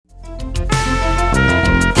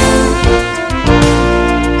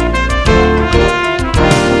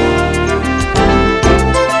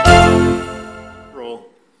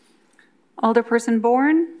Alderperson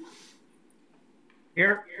Bourne.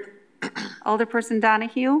 Here. Alderperson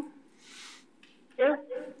Donahue. Here.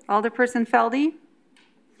 Alderperson Feldy.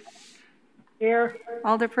 Here.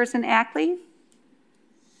 Alderperson Ackley.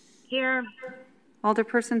 Here.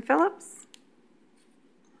 Alderperson Phillips.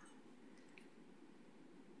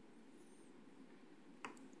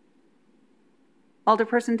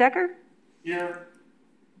 Alderperson Decker. Here.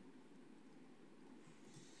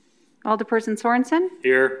 Alderperson Sorensen.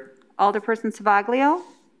 Here. Alderperson Savaglio.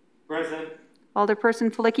 Present.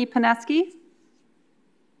 Alderperson Felicki-Pineski.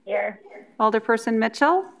 Here. Alderperson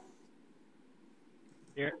Mitchell.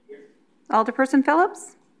 Here. Alderperson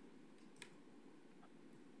Phillips.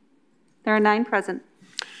 There are 9 present.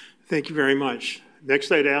 Thank you very much.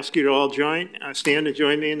 Next, I'd ask you to all stand and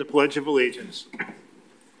join me in the Pledge of Allegiance.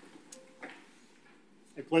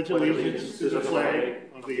 I pledge allegiance to the flag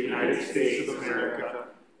of the United States of America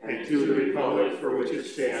and to the republic for which it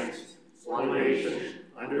stands, one nation,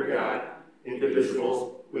 under God,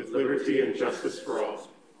 indivisible, with liberty and justice for all.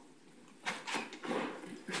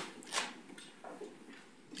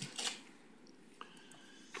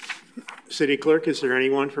 City Clerk, is there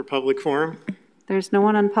anyone for public forum? There's no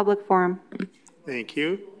one on public forum. Thank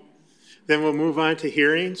you. Then we'll move on to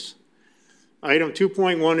hearings. Item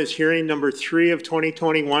 2.1 is hearing number 3 of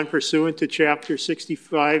 2021 pursuant to Chapter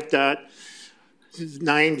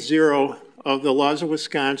 65.90 of the laws of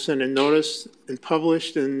Wisconsin, and notice and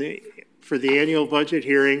published for the annual budget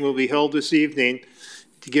hearing will be held this evening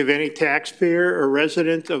to give any taxpayer or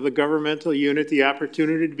resident of the governmental unit the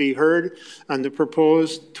opportunity to be heard on the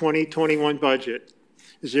proposed 2021 budget.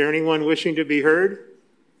 Is there anyone wishing to be heard?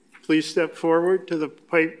 Please step forward to the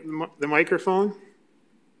microphone.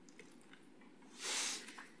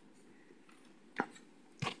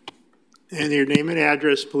 And your name and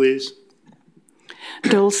address, please.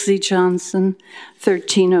 Dulcie Johnson,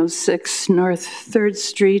 1306 North 3rd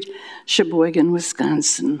Street, Sheboygan,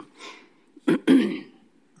 Wisconsin.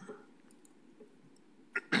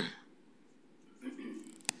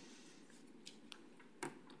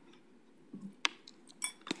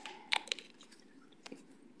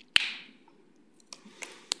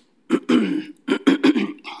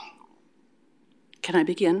 Can I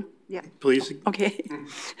begin? Yeah. Please. Okay.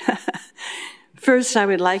 First, I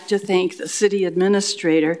would like to thank the city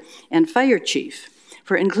administrator and fire chief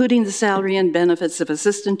for including the salary and benefits of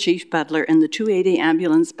Assistant Chief Butler in the 280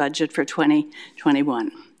 ambulance budget for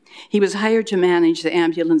 2021. He was hired to manage the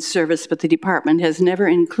ambulance service, but the department has never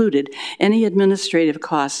included any administrative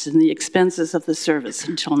costs in the expenses of the service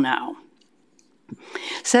until now.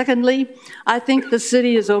 Secondly, I think the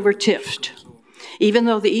city is over-TIFed, even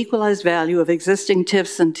though the equalized value of existing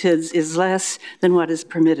TIFs and TIDs is less than what is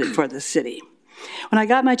permitted for the city. When I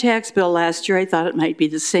got my tax bill last year, I thought it might be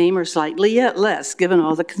the same or slightly less, given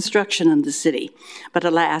all the construction in the city. But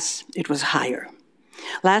alas, it was higher.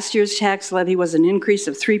 Last year's tax levy was an increase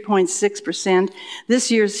of 3.6%. This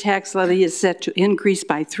year's tax levy is set to increase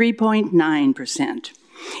by 3.9%.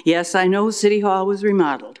 Yes, I know City Hall was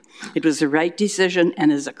remodeled. It was the right decision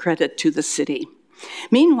and is a credit to the city.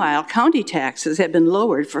 Meanwhile, county taxes have been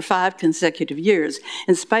lowered for 5 consecutive years,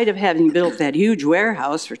 in spite of having built that huge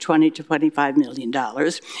warehouse for $20 to $25 million.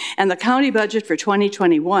 And the county budget for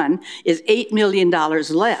 2021 is $8 million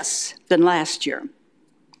less than last year.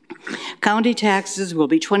 County taxes will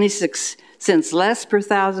be 26 cents less per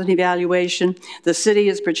thousand evaluation. The city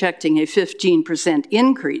is projecting a 15%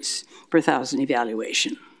 increase per thousand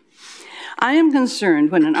evaluation. I am concerned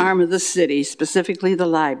when an arm of the city, specifically the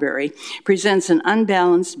library, presents an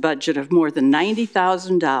unbalanced budget of more than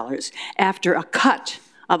 $90,000 after a cut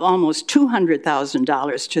of almost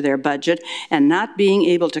 $200,000 to their budget and not being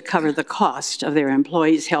able to cover the cost of their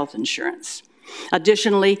employees' health insurance.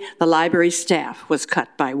 Additionally, the library staff was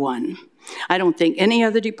cut by 1. I don't think any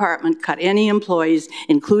other department cut any employees,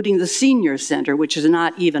 including the senior center, which is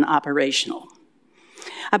not even operational.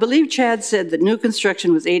 I believe Chad said that new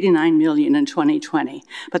construction was $89 million in 2020,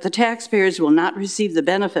 but the taxpayers will not receive the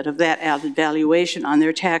benefit of that added valuation on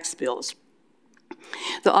their tax bills.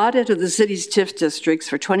 The audit of the city's TIF districts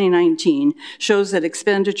for 2019 shows that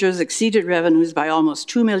expenditures exceeded revenues by almost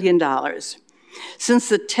 $2 million. Since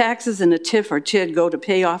the taxes in a TIF or TID go to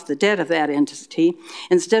pay off the debt of that entity,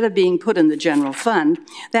 instead of being put in the general fund,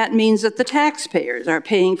 that means that the taxpayers are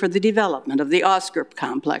paying for the development of the Oscar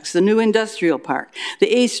complex, the new industrial park,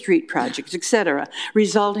 the A Street project, etc.,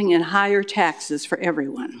 resulting in higher taxes for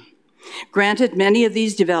everyone. Granted, many of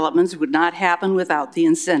these developments would not happen without the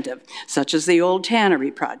incentive, such as the old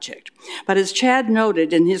tannery project. But as Chad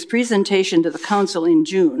noted in his presentation to the council in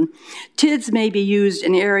June, TIDs may be used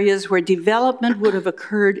in areas where development would have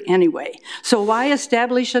occurred anyway. So why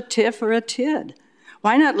establish a TIF or a TID?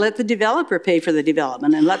 Why not let the developer pay for the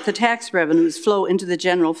development and let the tax revenues flow into the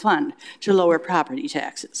general fund to lower property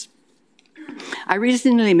taxes? I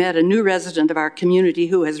recently met a new resident of our community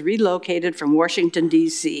who has relocated from Washington,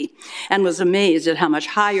 D.C., and was amazed at how much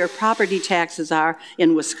higher property taxes are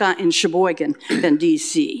in Sheboygan than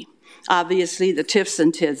D.C. Obviously, the TIFs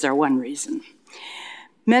and TIDs are one reason.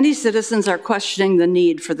 Many citizens are questioning the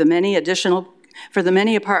need for the many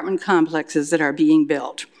apartment complexes that are being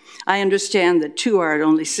built. I understand that 2 are at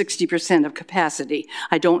only 60% of capacity.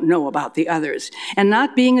 I don't know about the others. And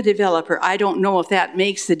not being a developer, I don't know if that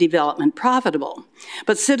makes the development profitable.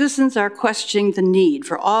 But citizens are questioning the need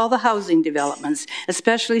for all the housing developments,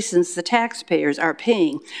 especially since the taxpayers are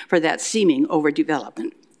paying for that seeming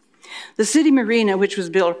overdevelopment. The city marina, which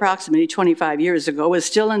was built approximately 25 years ago, is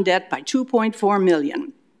still in debt by $2.4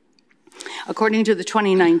 million. According to the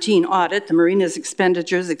 2019 audit, the marina's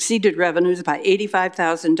expenditures exceeded revenues by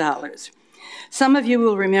 $85,000. Some of you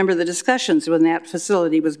will remember the discussions when that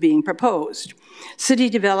facility was being proposed. City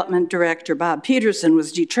Development Director Bob Peterson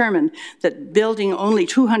was determined that building only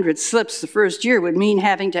 200 slips the first year would mean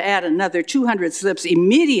having to add another 200 slips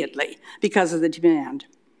immediately because of the demand.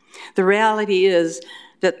 The reality is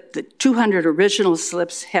that the 200 original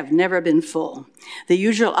slips have never been full. The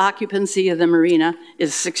usual occupancy of the marina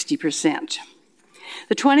is 60%.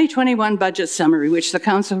 The 2021 budget summary, which the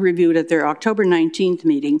council reviewed at their October 19th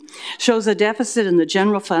meeting, shows a deficit in the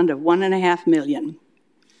general fund of $1.5 million.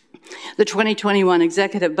 The 2021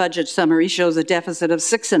 executive budget summary shows a deficit of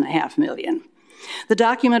 $6.5 million. The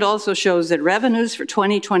document also shows that revenues for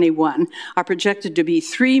 2021 are projected to be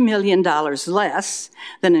 $3 million less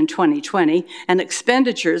than in 2020, and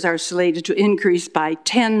expenditures are slated to increase by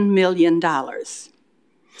 $10 million.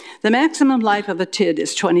 The maximum life of a TID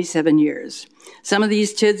is 27 years. Some of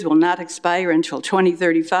these TIDs will not expire until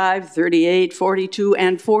 2035, 38, 42,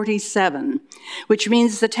 and 47, which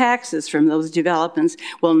means the taxes from those developments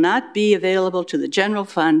will not be available to the general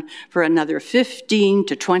fund for another 15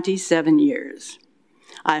 to 27 years.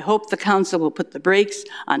 I hope the council will put the brakes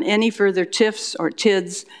on any further TIFs or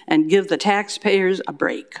TIDs and give the taxpayers a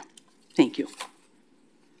break. Thank you.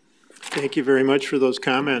 Thank you very much for those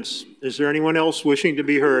comments. Is there anyone else wishing to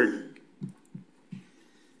be heard?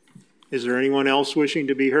 Is there anyone else wishing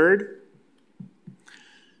to be heard?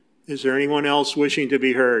 Is there anyone else wishing to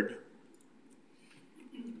be heard?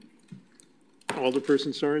 Alderperson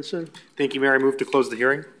Sorensen? Thank you, Mayor. I move to close the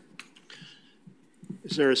hearing.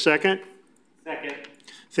 Is there a second? Second.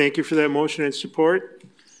 Thank you for that motion and support.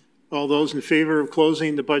 All those in favor of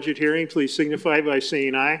closing the budget hearing, please signify by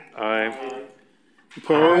saying aye. Aye.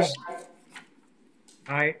 Opposed?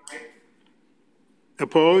 Aye.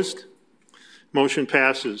 Opposed? Motion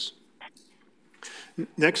passes.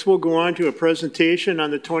 Next, we'll go on to a presentation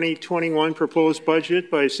on the 2021 proposed budget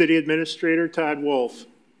by City Administrator Todd Wolf.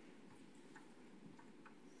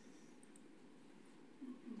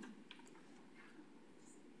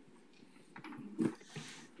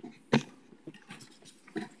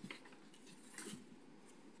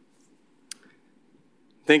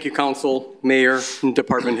 Thank you, Council, Mayor, and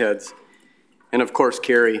Department Heads, and of course,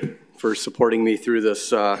 Carrie, for supporting me through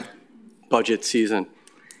this budget season.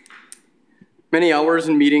 Many hours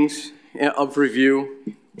and meetings of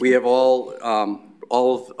review. We have all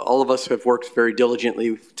of us have worked very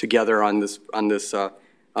diligently together on this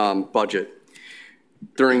budget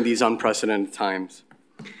during these unprecedented times.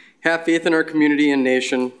 Have faith in our community and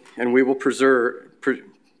nation, and we will persevere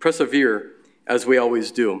as we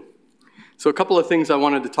always do. So a couple of things I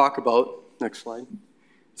wanted to talk about. Next slide.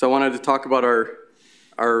 So I wanted to talk about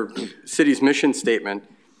our city's mission statement,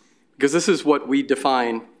 because this is what we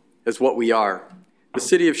define as what we are. The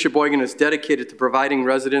City of Sheboygan is dedicated to providing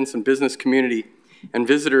residents and business community and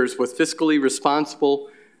visitors with fiscally responsible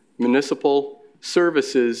municipal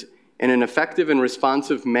services in an effective and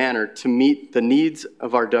responsive manner to meet the needs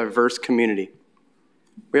of our diverse community.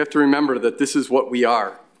 We have to remember that this is what we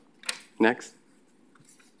are. Next.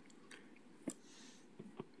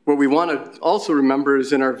 What we want to also remember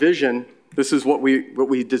is in our vision, this is what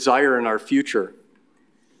we desire in our future.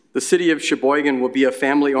 The City of Sheboygan will be a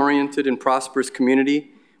family-oriented and prosperous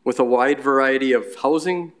community with a wide variety of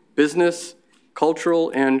housing, business, cultural,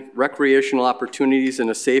 and recreational opportunities in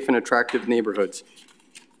a safe and attractive neighborhoods.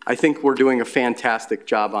 I think we're doing a fantastic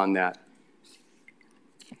job on that.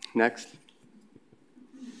 Next.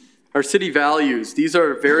 Our city values, these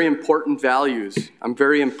are very important values. I'm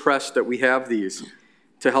very impressed that we have these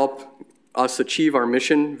to help us achieve our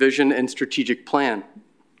mission, vision, and strategic plan.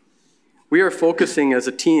 We are focusing as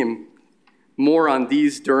a team more on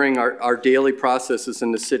these during our daily processes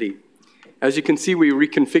in the city. As you can see, we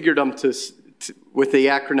reconfigured them with the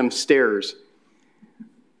acronym STARS.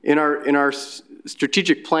 In our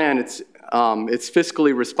strategic plan, it's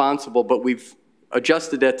fiscally responsible, but we've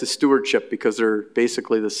adjusted that to stewardship because they're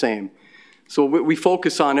basically the same. So what we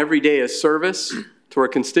focus on every day is service to our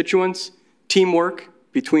constituents, teamwork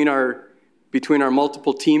between our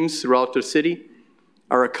multiple teams throughout the city,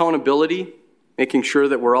 our accountability, making sure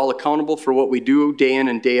that we're all accountable for what we do day in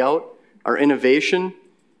and day out, our innovation,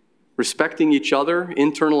 respecting each other,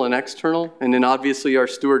 internal and external, and then obviously our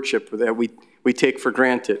stewardship that we take for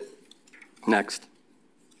granted. Next.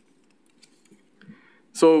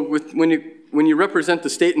 So when you represent the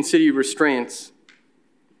state and city restraints,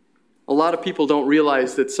 a lot of people don't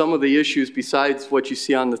realize that some of the issues besides what you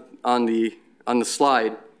see on the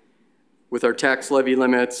slide with our tax levy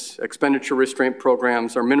limits, expenditure restraint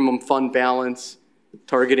programs, our minimum fund balance,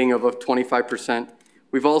 targeting of 25%.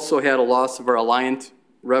 We've also had a loss of our Alliant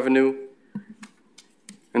revenue,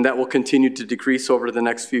 and that will continue to decrease over the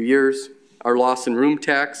next few years. Our loss in room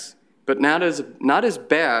tax, but not as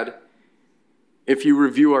bad if you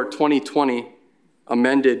review our 2020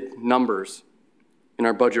 amended numbers in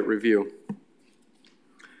our budget review.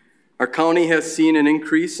 Our county has seen an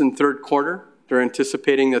increase in third quarter. They're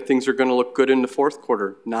anticipating that things are going to look good in the fourth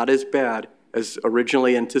quarter, not as bad as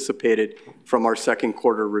originally anticipated from our second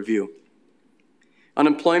quarter review.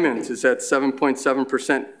 Unemployment is at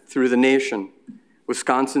 7.7% through the nation.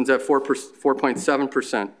 Wisconsin's at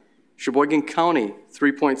 4.7%. Sheboygan County,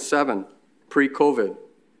 3.7% pre-COVID.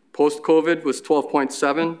 Post-COVID was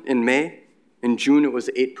 12.7% in May. In June, it was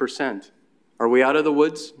 8%. Are we out of the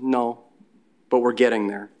woods? No, but we're getting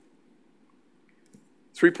there.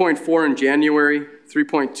 3.4 in January,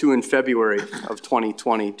 3.2 in February of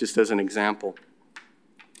 2020, just as an example.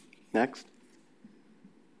 Next.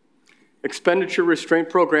 Expenditure restraint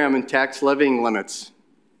program and tax levying limits.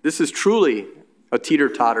 This is truly a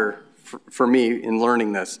teeter-totter for me in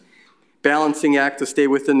learning this. Balancing act to stay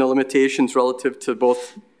within the limitations relative to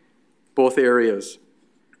both areas.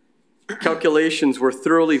 Calculations were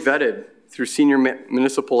thoroughly vetted through senior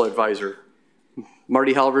municipal advisor.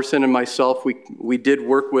 Marty Halverson and myself, we did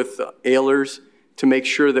work with Ehlers to make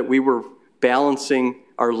sure that we were balancing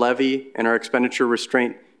our levy and our expenditure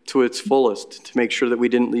restraint to its fullest to make sure that we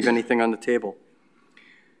didn't leave anything on the table.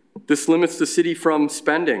 This limits the city from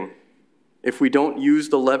spending. If we don't use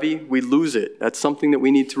the levy, we lose it. That's something that we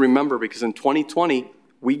need to remember because in 2020,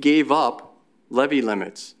 we gave up levy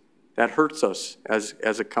limits. That hurts us as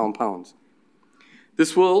it compounds.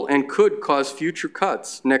 This will and could cause future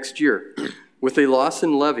cuts next year. With a loss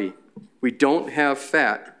in levy, we don't have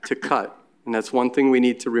fat to cut, and that's one thing we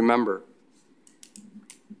need to remember.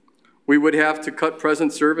 We would have to cut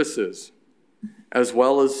present services, as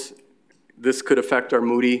well as this could affect our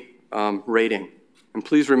Moody rating. And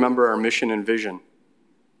please remember our mission and vision.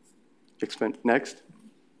 Next.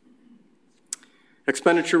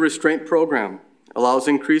 Expenditure restraint program allows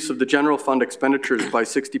increase of the general fund expenditures by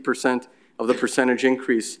 60% of the percentage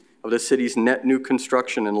increase of the city's net new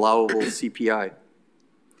construction and allowable CPI.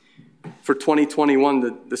 For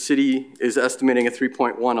 2021, the city is estimating a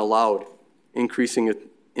 3.1 allowed, increasing it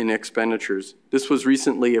in expenditures. This was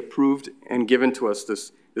recently approved and given to us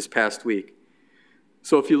this past week.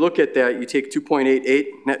 So if you look at that, you take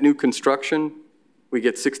 2.88 net new construction, we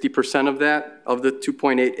get 60% of that, of the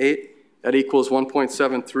 2.88, that equals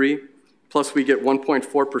 1.73, plus we get 1.4%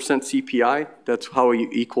 CPI, that's how it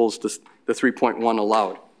equals the 3.1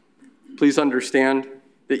 allowed. Please understand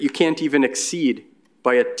that you can't even exceed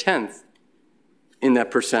by 1/10 in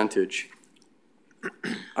that percentage.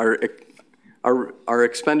 Our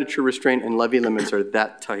expenditure restraint and levy limits are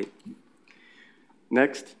that tight.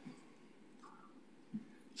 Next.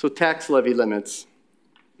 So tax levy limits.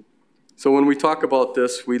 So when we talk about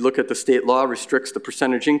this, we look at the state law restricts the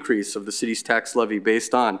percentage increase of the city's tax levy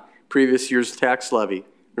based on previous year's tax levy.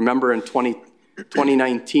 Remember in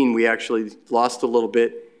 2019, we actually lost a little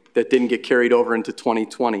bit that didn't get carried over into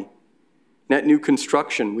 2020. Net new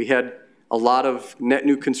construction, we had a lot of net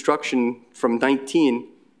new construction from 19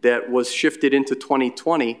 that was shifted into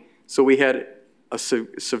 2020, so we had a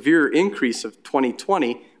severe increase of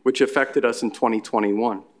 2020, which affected us in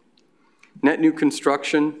 2021. Net new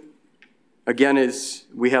construction, again,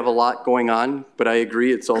 we have a lot going on, but I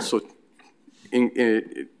agree it's also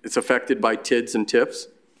it's affected by TIDs and TIFs.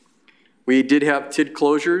 We did have TID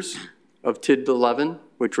closures of TID 11,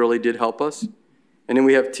 which really did help us. And then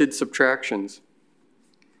we have TID subtractions.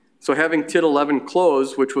 So having TID 11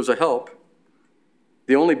 closed, which was a help,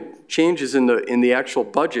 the only changes in the actual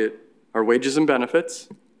budget are wages and benefits,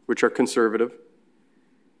 which are conservative.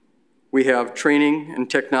 We have training and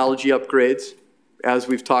technology upgrades. As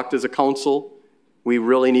we've talked as a council, we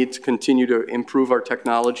really need to continue to improve our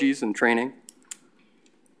technologies and training.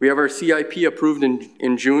 We have our CIP approved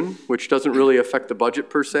in June, which doesn't really affect the budget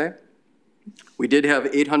per se. We did have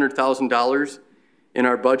 $800,000 in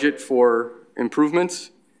our budget for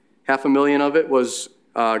improvements. $500,000 of it was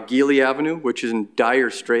Geely Avenue, which is in dire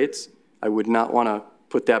straits. I would not want to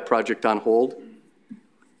put that project on hold.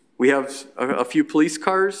 We have a few police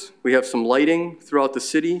cars. We have some lighting throughout the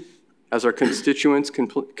city as our constituents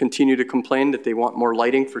continue to complain that they want more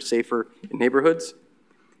lighting for safer neighborhoods.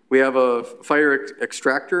 We have a fire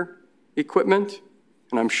extractor equipment,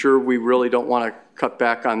 and I'm sure we really don't want to cut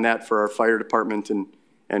back on that for our fire department and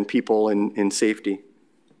people in safety.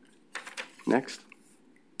 Next.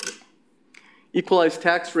 Equalized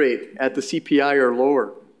tax rate at the CPI or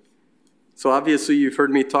lower. So obviously you've heard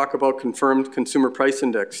me talk about confirmed consumer price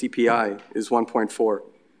index, CPI is 1.4.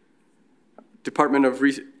 Department of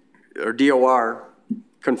DOR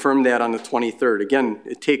confirmed that on the 23rd. Again,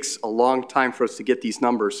 it takes a long time for us to get these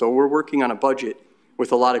numbers. So we're working on a budget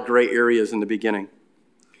with a lot of gray areas in the beginning.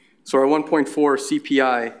 So our 1.4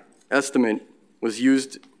 CPI estimate was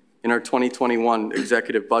used in our 2021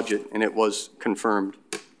 executive budget, and it was confirmed.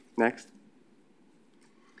 Next.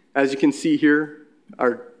 As you can see here,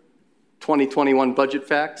 our 2021 budget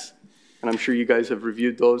facts, and I'm sure you guys have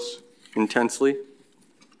reviewed those intensely.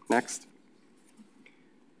 Next.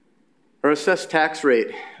 Our assessed tax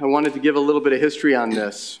rate. I wanted to give a little bit of history on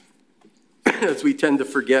this, as we tend to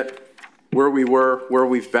forget where we were, where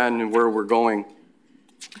we've been, and where we're going.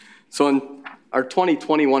 So in our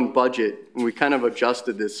 2021 budget, we kind of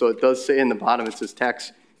adjusted this, so it does say in the bottom, it says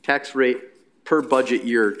tax rate per budget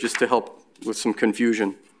year, just to help with some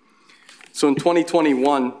confusion. So in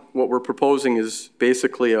 2021, what we're proposing is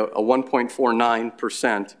basically a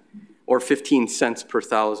 1.49% or 15 cents per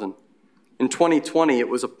thousand. In 2020, it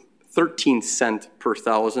was a 13 cent per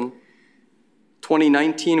thousand.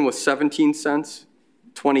 2019 was 17 cents.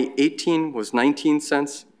 2018 was 19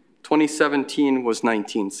 cents. 2017 was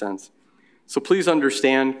 19 cents. So please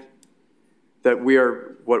understand that we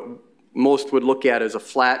are what most would look at as a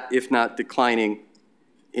flat, if not declining,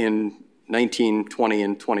 in 19, 20,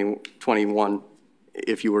 and 2021,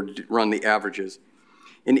 if you were to run the averages.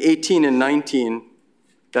 In 18 and 19,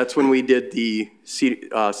 that's when we did the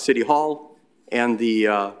City Hall and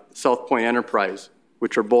the South Point Enterprise,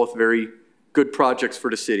 which are both very good projects for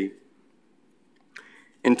the city.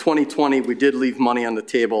 In 2020, we did leave money on the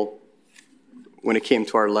table when it came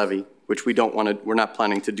to our levy, which we're not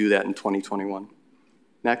planning to do that in 2021.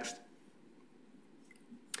 Next.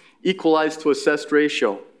 Equalized to assessed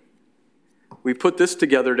ratio. We put this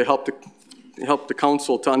together to help the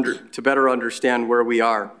council to better understand where we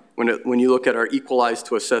are when you look at our equalized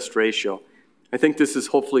to assessed ratio. I think this is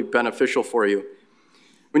hopefully beneficial for you.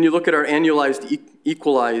 When you look at our annualized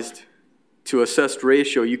equalized to assessed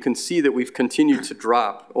ratio, you can see that we've continued to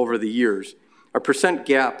drop over the years. Our percent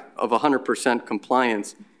gap of 100%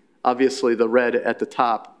 compliance, obviously the red at the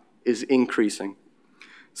top, is increasing.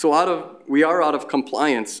 So we are out of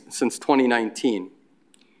compliance since 2019.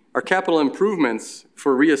 Our capital improvements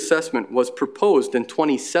for reassessment was proposed in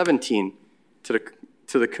 2017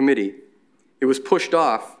 to the committee. It was pushed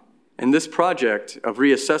off, and this project of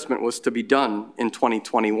reassessment was to be done in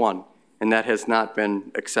 2021, and that has not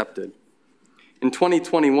been accepted. In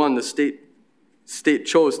 2021, the state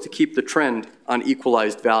chose to keep the trend on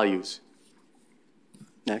equalized values.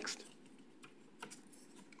 Next.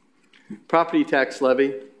 Property tax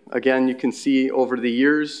levy. Again, you can see over the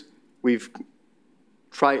years, we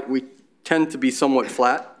tend to be somewhat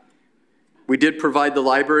flat. We did provide the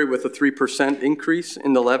library with a 3% increase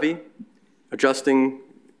in the levy, adjusting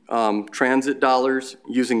transit dollars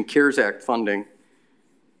using CARES Act funding.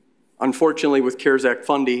 Unfortunately, with CARES Act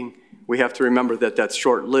funding, we have to remember that that's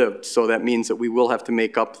short-lived, so that means that we will have to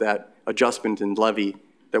make up that adjustment in levy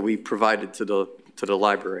that we provided to the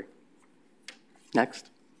library. Next.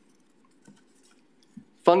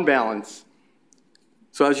 Fund balance.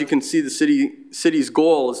 So as you can see, the city's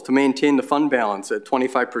goal is to maintain the fund balance at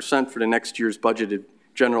 25% for the next year's budgeted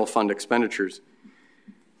general fund expenditures.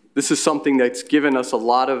 This is something that's given us a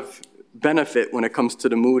lot of benefit when it comes to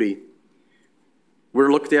the Moody.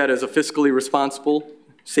 We're looked at as a fiscally responsible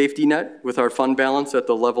safety net with our fund balance at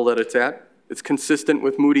the level that it's at. It's consistent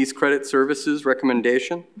with Moody's credit services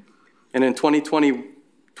recommendation. And in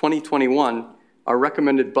 2021, our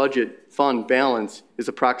recommended budget fund balance is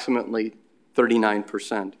approximately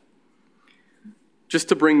 39%. Just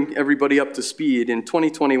to bring everybody up to speed, in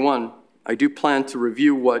 2021, I do plan to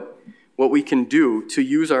review what we can do to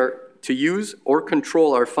use or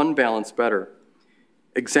control our fund balance better.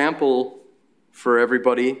 Example for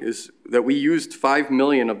everybody is that we used $5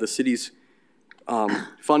 million of the city's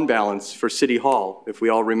fund balance for City Hall, if we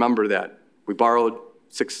all remember that. We borrowed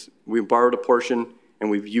a portion, and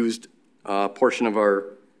we've used a portion of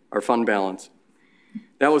our fund balance.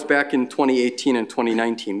 That was back in 2018 and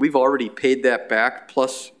 2019. We've already paid that back,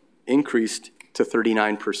 plus increased to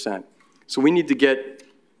 39%. So we need to get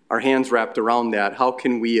our hands wrapped around that. How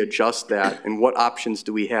can we adjust that, and what options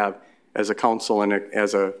do we have as a council and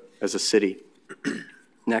as a city?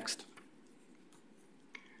 Next.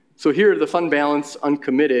 So here, the fund balance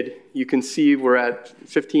uncommitted, you can see we're at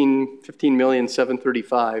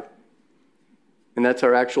 $15,735,000, and that's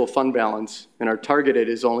our actual fund balance, and our targeted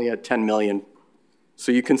is only at $10 million.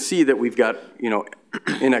 So you can see that we've got,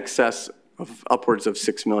 in excess of upwards of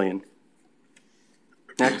 $6 million.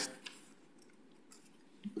 Next.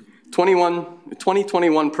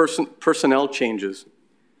 2021 personnel changes.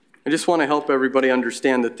 I just want to help everybody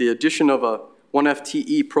understand that the addition of a 1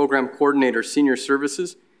 FTE program coordinator senior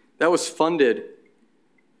services, that was funded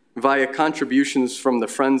via contributions from the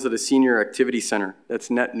Friends of the Senior Activity Center. That's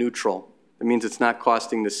net neutral. That means it's not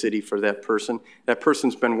costing the city for that person. That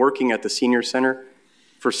person's been working at the senior center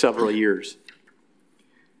for several years.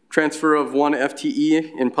 Transfer of 1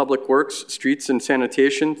 FTE in Public Works, Streets and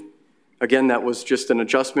Sanitation. Again, that was just an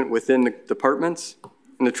adjustment within the departments.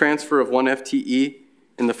 And the transfer of 1 FTE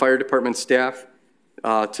in the fire department staff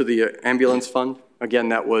to the ambulance fund. Again,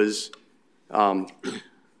 that was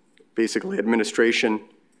basically administration,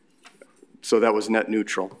 so that was net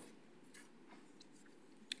neutral.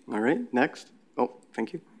 All right, next. Oh,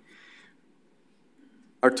 thank you.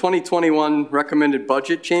 Our 2021 recommended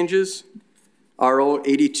budget changes, RO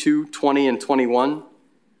 82, 20, and 21.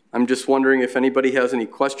 I'm just wondering if anybody has any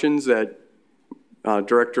questions that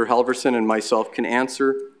Director Halverson and myself can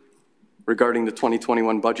answer regarding the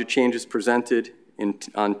 2021 budget changes presented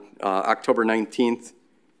on October 19th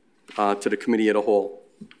to the committee as a whole.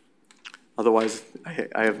 Otherwise,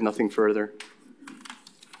 I have nothing further.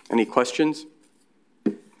 Any questions?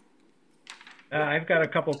 I've got a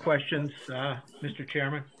couple questions, Mr.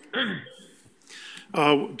 Chairman.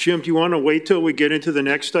 Jim, do you want to wait till we get into the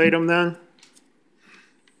next item then?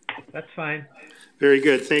 That's fine. Very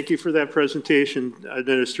good. Thank you for that presentation,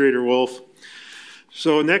 Administrator Wolf.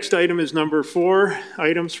 So next item is number 4,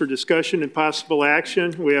 items for discussion and possible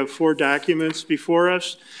action. We have 4 documents before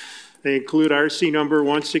us. They include RC number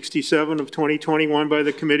 167 of 2021 by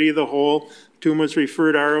the Committee of the Whole, Tuma's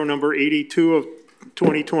referred RO number 82 of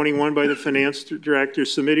 2021 by the Finance Director,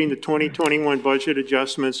 submitting the 2021 budget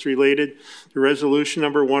adjustments related to Resolution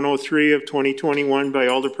number 103 of 2021 by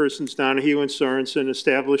Alderpersons Donahue and Sorensen,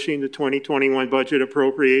 establishing the 2021 budget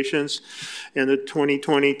appropriations and the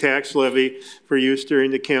 2020 tax levy for use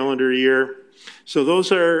during the calendar year. So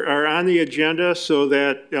those are on the agenda so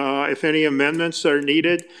that if any amendments are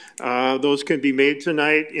needed, those can be made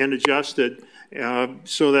tonight and adjusted.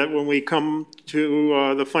 So that when we come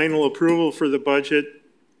to the final approval for the budget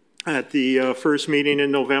at the first meeting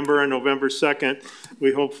in November, on November 2nd,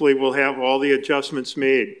 we hopefully will have all the adjustments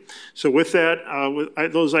made. So with that,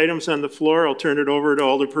 with those items on the floor, I'll turn it over to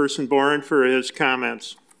Alderperson Boren for his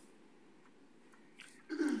comments.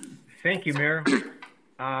 Thank you, Mayor.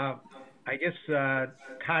 I guess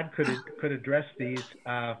Todd could address these.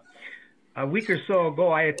 A week or so ago,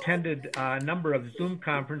 I attended a number of Zoom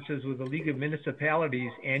conferences with the League of Municipalities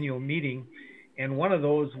annual meeting, and one of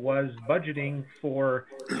those was budgeting for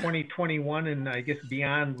 2021 and I guess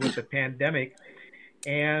beyond with the pandemic.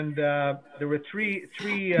 And there were three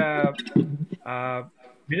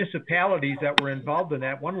municipalities that were involved in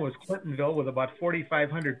that. One was Clintonville with about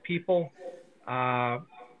 4,500 people,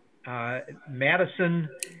 Madison,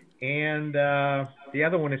 and the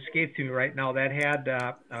other one escaped me right now, that had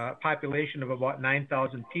a population of about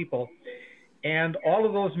 9,000 people. And all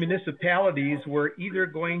of those municipalities were either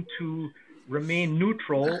going to remain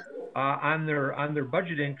neutral on their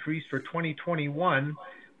budget increase for 2021,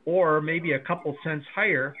 or maybe a couple cents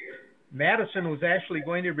higher. Madison was actually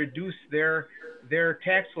going to reduce their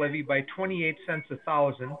tax levy by 28 cents a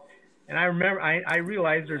thousand. And I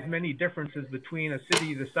realize there's many differences between a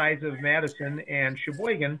city the size of Madison and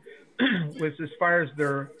Sheboygan, with as far as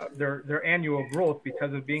their annual growth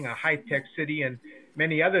because of being a high-tech city and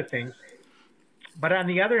many other things. But on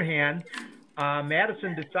the other hand,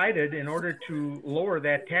 Madison decided in order to lower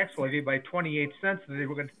that tax levy by 28 cents that they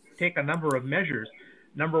were going to take a number of measures.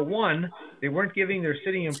 Number one, they weren't giving their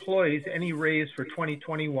city employees any raise for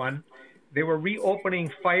 2021. they were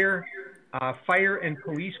reopening fire and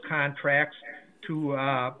police contracts to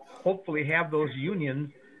hopefully have those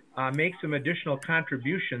unions make some additional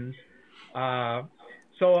contributions.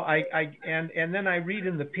 So and then I read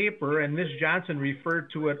in the paper, and Ms. Johnson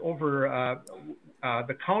referred to it over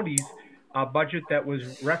the county's budget that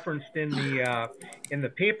was referenced in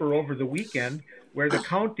the paper over the weekend, where the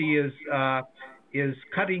county is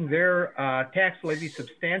cutting their tax levy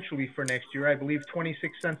substantially for next year. I believe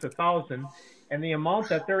 26 cents a thousand, and the amount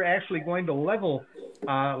that they're actually going to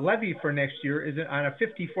levy for next year is on a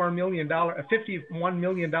 $51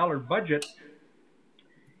 million budget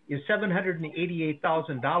is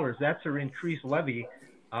 $788,000. That's their increased levy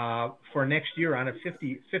for next year on a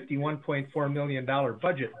 $51.4 million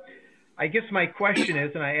budget. I guess my question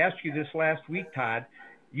is, and I asked you this last week, Todd,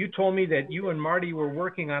 you told me that you and Marty were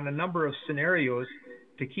working on a number of scenarios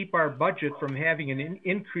to keep our budget from having an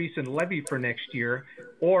increase in levy for next year,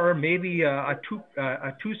 or maybe a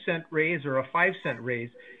 2-cent raise or a 5-cent raise.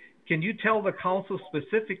 Can you tell the council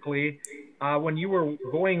specifically, when you were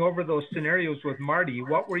going over those scenarios with Marty,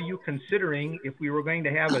 what were you considering if we were going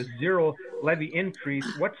to have a zero levy increase?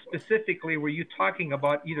 What specifically were you talking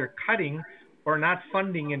about either cutting or not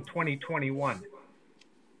funding in 2021?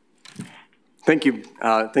 Thank you,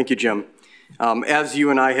 Jim. As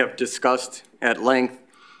you and I have discussed at length,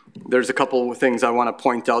 there's a couple of things I want to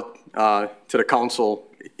point out to the council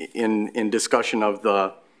in discussion of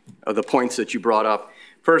the points that you brought up.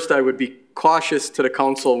 First, I would be cautious to the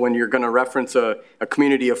council when you're going to reference a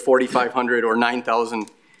community of 4,500 or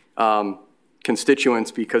 9,000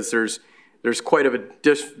 constituents, because there's quite a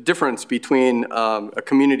difference between a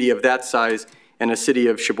community of that size and a city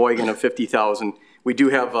of Sheboygan of 50,000. We do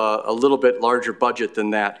have a little bit larger budget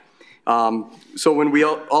than that. So when we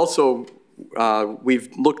also, we've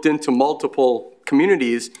looked into multiple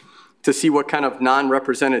communities to see what kind of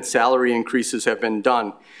non-represented salary increases have been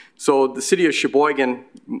done. So the city of Sheboygan,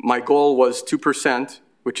 my goal was 2%,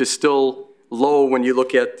 which is still low when you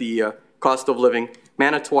look at the cost of living.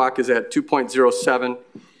 Manitowoc is at 2.07,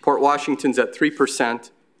 Port Washington's at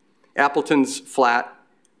 3%, Appleton's flat,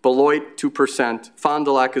 Beloit 2%, Fond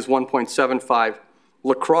du Lac is 1.75,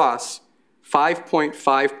 La Crosse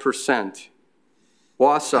 5.5%,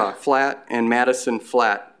 Wausau flat, and Madison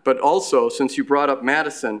flat. But also, since you brought up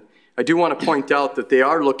Madison, I do want to point out that they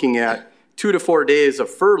are looking at 2 to 4 days of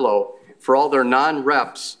furlough for all their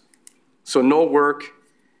non-reps. So no work,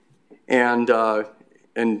 and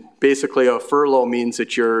basically a furlough means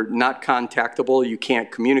that you're not contactable, you can't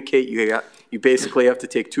communicate, you basically have to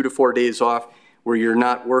take 2 to 4 days off where you're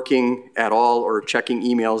not working at all or checking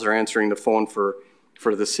emails or answering the phone for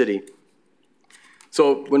the city.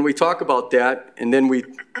 So when we talk about that, and then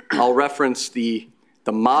I'll reference the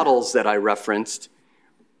models that I referenced.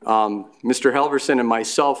 Mr. Halverson and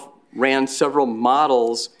myself ran several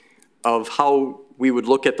models of how we would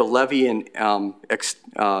look at the levy and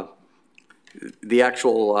the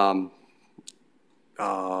actual,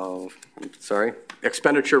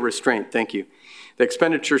 expenditure restraint, thank you. The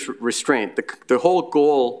expenditure restraint, the whole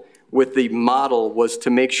goal with the model was to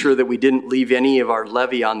make sure that we didn't leave any of our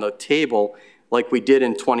levy on the table like we did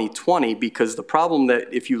in 2020, because the problem that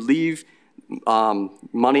if you leave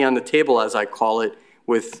money on the table, as I call it,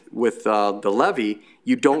 with the levy,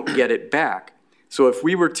 you don't get it back. So if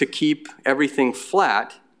we were to keep everything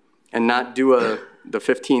flat and not do the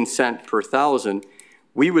 15 cent per thousand,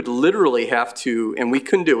 we would literally have to, and we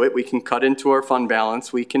can do it, we can cut into our fund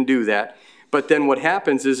balance, we can do that. But then what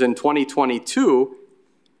happens is in 2022,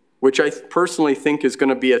 which I personally think is going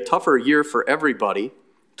to be a tougher year for everybody,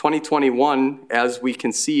 2021, as we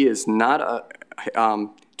can see, is not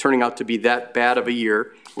turning out to be that bad of a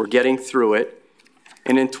year. We're getting through it.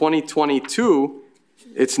 And in 2022,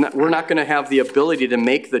 we're not going to have the ability to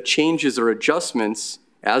make the changes or adjustments,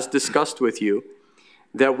 as discussed with you,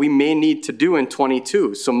 that we may need to do in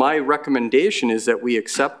 22. So my recommendation is that we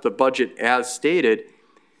accept the budget as stated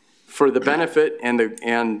for the benefit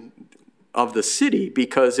and of the city,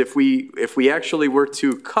 because if we actually were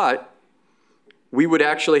to cut, we would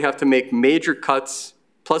actually have to make major cuts,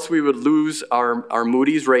 plus we would lose our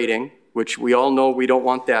Moody's rating, which we all know we don't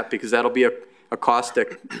want that, because that'll be a cost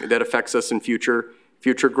that affects us in future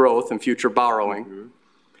growth and future borrowing. Mm-hmm.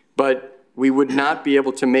 But we would not be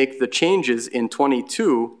able to make the changes in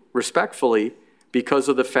 22 respectfully because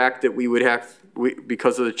of the fact that we would have,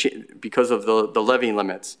 because of the levy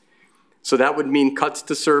limits. So that would mean cuts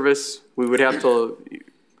to service. We would have to,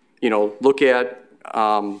 look at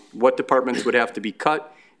what departments would have to be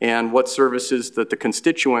cut and what services that the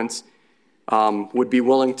constituents would be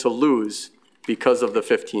willing to lose because of the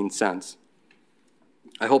 15 cents.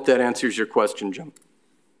 I hope that answers your question, Jim.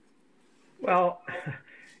 Well,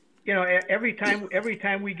 you know, every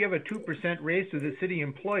time we give a 2% raise to the city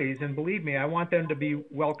employees, and believe me, I want them to be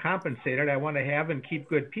well compensated. I want to have and keep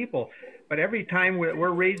good people. But every time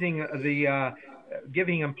we're raising the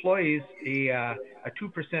giving employees a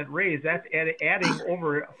 2% raise, that's adding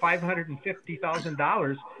over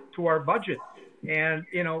 $550,000 to our budget. And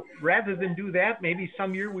you know, rather than do that, maybe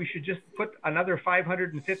some year we should just put another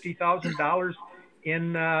 $550,000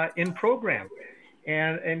 in program.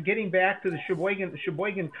 And getting back to the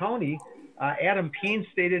Sheboygan County, Adam Payne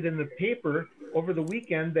stated in the paper over the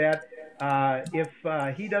weekend that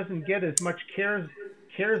if he doesn't get as much CARES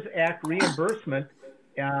Act reimbursement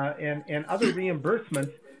and other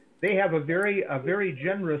reimbursements, they have a very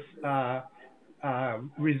generous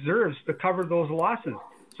reserves to cover those losses.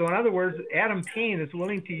 So in other words, Adam Payne is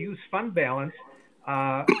willing to use fund balance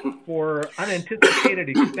for unanticipated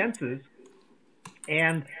expenses.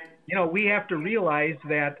 And you know, we have to realize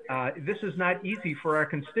that this is not easy for our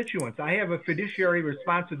constituents. I have a fiduciary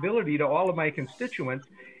responsibility to all of my constituents.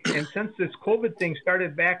 And since this COVID thing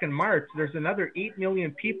started back in March, there's another 8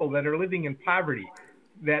 million people that are living in poverty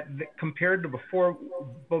that compared to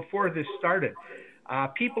before this started.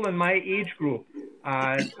 People in my age group,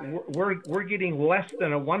 we're getting less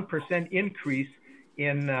than a 1% increase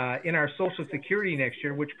in our Social Security next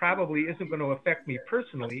year, which probably isn't going to affect me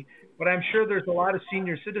personally, but I'm sure there's a lot of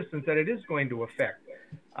senior citizens that it is going to affect.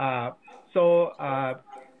 And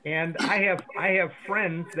I have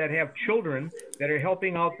friends that have children that are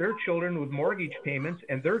helping out their children with mortgage payments,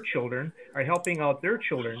 and their children are helping out their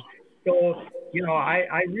children. So, you know,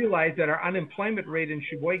 I realize that our unemployment rate in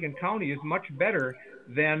Sheboygan County is much better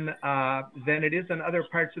than it is in other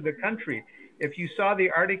parts of the country. If you saw the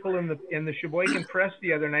article in the Sheboygan Press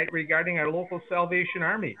the other night regarding our local Salvation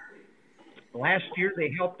Army, last year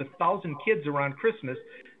they helped 1,000 kids around Christmas.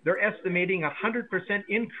 They're estimating 100%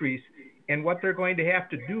 increase in what they're going to have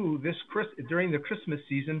to do during the Christmas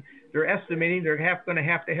season. They're estimating they're going to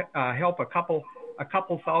have to help a couple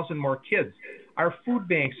thousand more kids. Our food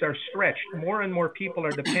banks are stretched. More and more people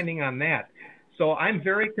are depending on that. So I'm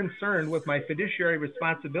very concerned with my fiduciary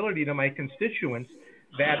responsibility to my constituents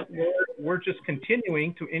that we're just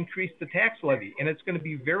continuing to increase the tax levy. And it's going to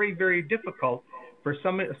be very, very difficult for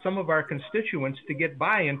some of our constituents to get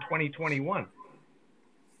by in 2021.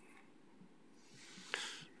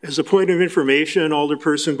 As a point of information,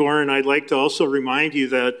 Alderperson Boren, I'd like to also remind you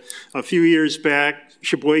that a few years back,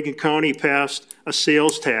 Sheboygan County passed a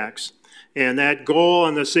sales tax. And that goal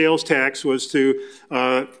on the sales tax was to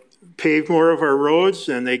pave more of our roads,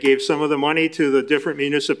 and they gave some of the money to the different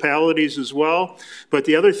municipalities as well. But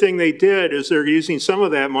the other thing they did is they're using some of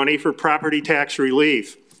that money for property tax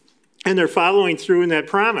relief. And they're following through in that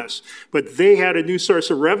promise. But they had a new source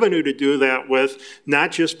of revenue to do that with,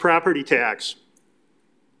 not just property tax.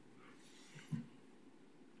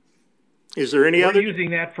 Is there any other? We're using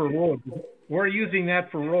that for roads. We're using that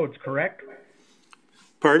for roads, correct?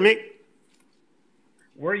 Pardon me?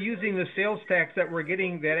 We're using the sales tax that we're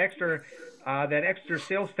getting, that extra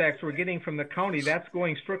sales tax we're getting from the county. That's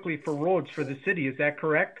going strictly for roads for the city. Is that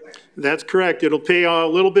correct? That's correct. It'll pay a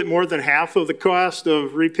little bit more than half of the cost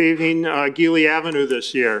of repaving Geely Avenue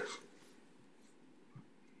this year.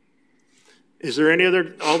 Is there any other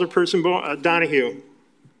Alderperson Donahue?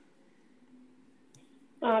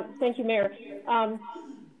 Thank you, Mayor.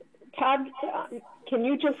 Todd, can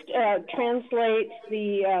you just translate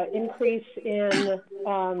the increase in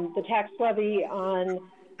the tax levy on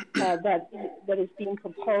that is being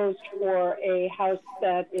proposed for a house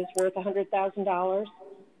that is worth $100,000?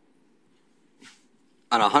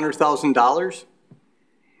 On $100,000?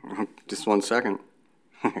 Just 1 second.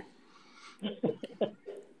 I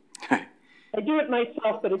do it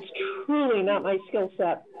myself, but it's truly not my skill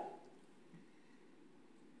set.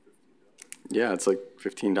 Yeah, it's like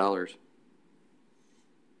 $15.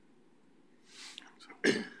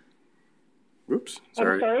 Oops,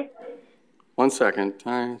 sorry. I'm sorry? 1 second.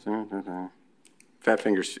 Fat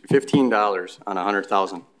fingers. $15 on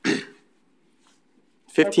 100,000.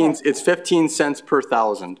 15. Okay. It's 15 cents per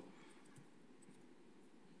thousand.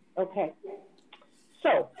 Okay.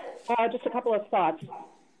 So, just a couple of thoughts.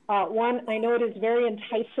 One, I know it is very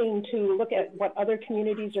enticing to look at what other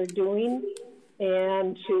communities are doing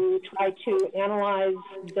and to try to analyze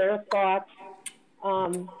their thoughts.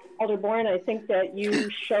 Alder Boren, I think that you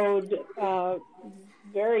showed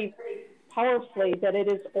very powerfully that it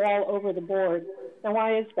is all over the board. Now,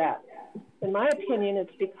 why is that? In my opinion,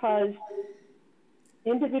 it's because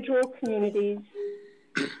individual communities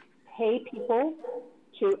pay people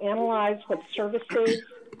to analyze what services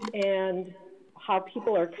and how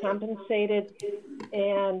people are compensated,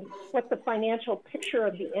 and what the financial picture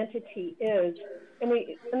of the entity is. And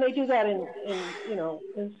they do that in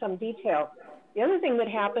some detail. The other thing that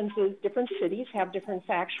happens is different cities have different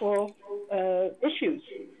factual issues.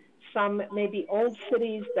 Some may be old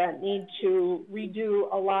cities that need to redo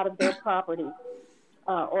a lot of their property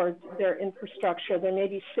or their infrastructure. There may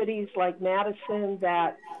be cities like Madison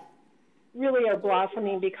that really are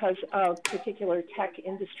blossoming because of particular tech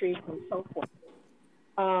industries and so forth.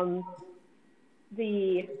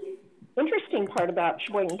 The interesting part about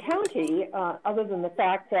Sheboygan County, other than the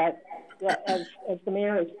fact that as the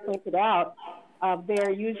mayor has pointed out,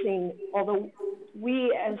 they're using, although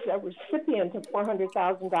we as a recipient of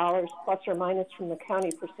 $400,000 plus or minus from the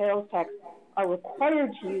county for sales tax are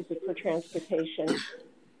required to use it for transportation,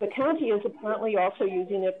 the county is apparently also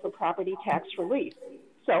using it for property tax relief.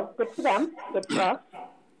 So good for them, good for us.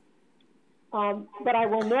 But I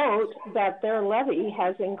will note that their levy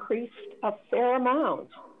has increased a fair amount.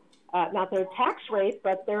 Not their tax rate,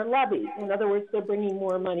 but their levy. In other words, they're bringing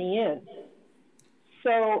more money in.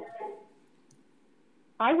 So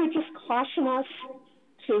I would just caution us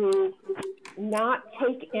to not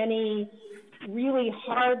take any really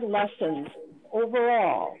hard lessons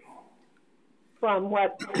overall from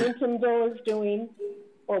what Clintonville is doing,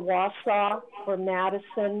 or Wausau, or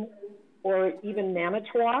Madison, or even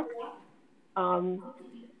Manitowoc.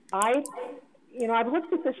 I've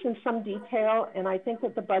looked at this in some detail, and I think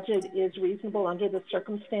that the budget is reasonable under the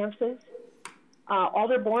circumstances.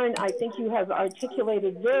 Alder Bourne, I think you have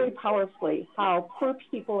articulated very powerfully how poor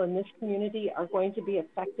people in this community are going to be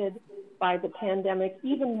affected by the pandemic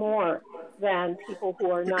even more than people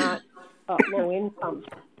who are not low income.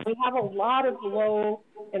 We have a lot of low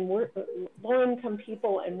income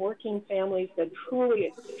people and working families that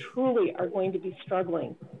truly are going to be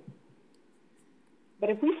struggling. But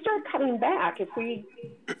if we start cutting back, if we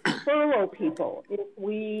furlough people, if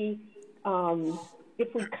we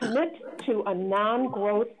commit to a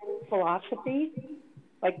non-growth philosophy,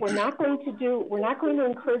 like we're not going to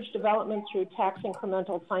encourage development through tax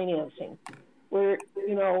incremental financing. We're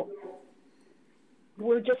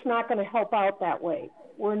just not going to help out that way.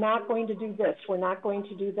 We're not going to do this. We're not going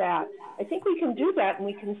to do that. I think we can do that, and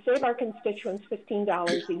we can save our constituents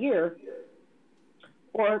 $15 a year,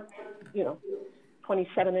 or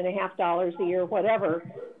 $27.50 a year, whatever.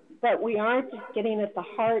 But we aren't getting at the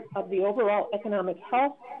heart of the overall economic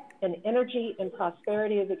health and energy and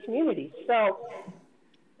prosperity of the community. So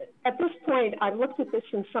at this point, I've looked at this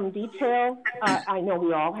in some detail. I know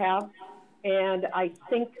we all have. And I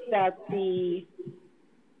think that the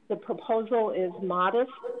proposal is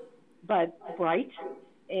modest, but bright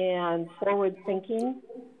and forward-thinking,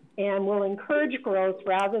 and will encourage growth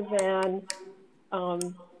rather than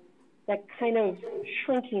that kind of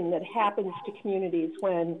shrinking that happens to communities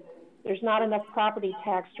when there's not enough property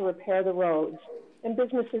tax to repair the roads, and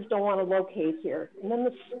businesses don't want to locate here, and then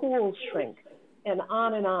the schools shrink, and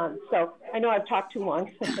on and on. So I know I've talked too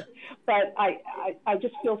long, but I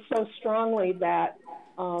just feel so strongly that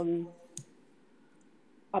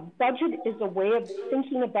a budget is a way of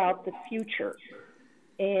thinking about the future,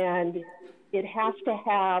 and it has to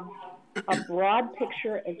have a broad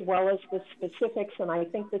picture as well as the specifics, and I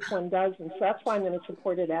think this one does, and so that's why I'm going to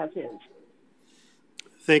support it as is.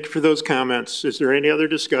 Thank you for those comments. Is there any other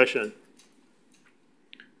discussion?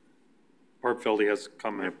 Barb Feldy has a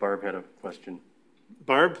comment. Barb had a question.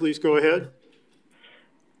 Barb, please go ahead.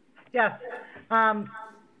 Yes. I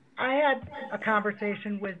had a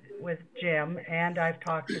conversation with Jim, and I've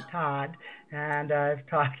talked to Todd, and I've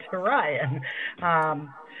talked to Ryan,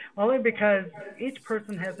 only because each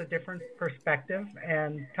person has a different perspective.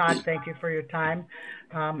 And Todd, thank you for your time.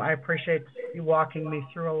 I appreciate you walking me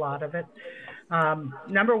through a lot of it.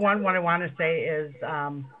 Number one, what I want to say is,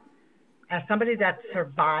 as somebody that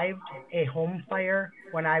survived a home fire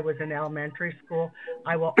when I was in elementary school,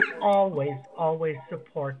 I will always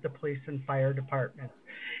support the police and fire departments.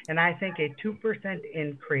 And I think a 2%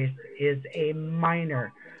 increase is a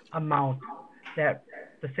minor amount that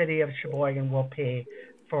the city of Sheboygan will pay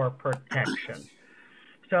for protection.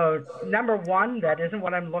 So number one, that isn't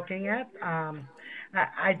what I'm looking at.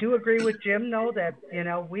 I do agree with Jim, though, that,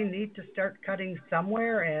 we need to start cutting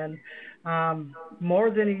somewhere. And more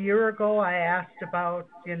than a year ago, I asked about,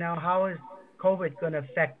 how is COVID going to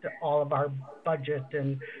affect all of our budget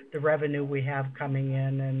and the revenue we have coming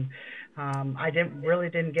in. And I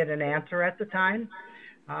didn't get an answer at the time.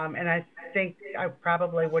 And I think I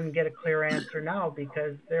probably wouldn't get a clear answer now,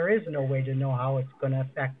 because there is no way to know how it's going to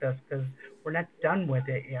affect us, because we're not done with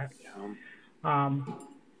it yet. I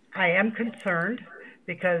am concerned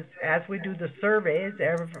because as we do the surveys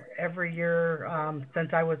every year since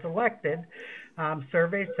I was elected,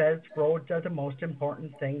 survey says roads are the most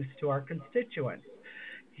important things to our constituents.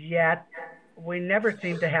 Yet we never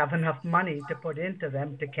seem to have enough money to put into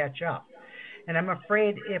them to catch up. And I'm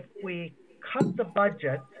afraid if we cut the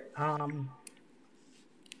budget,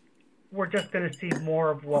 we're just going to see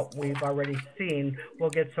more of what we've already seen. We'll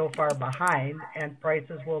get so far behind and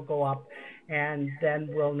prices will go up, and then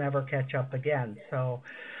we'll never catch up again. So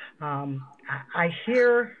I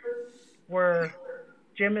hear where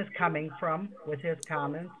Jim is coming from with his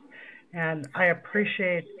comments, and I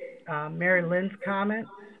appreciate Mary Lynn's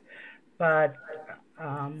comments, but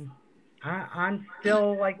I'm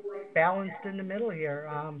still like balanced in the middle here.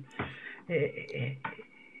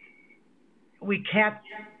 We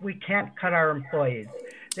can't cut our employees.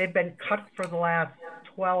 They've been cut for the last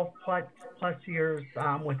 12 plus years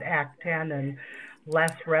with Act 10 and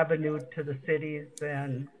less revenue to the cities,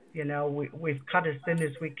 and we've cut as thin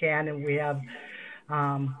as we can, and we have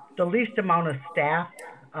the least amount of staff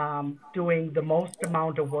doing the most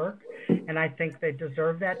amount of work, and I think they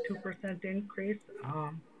deserve that 2% increase.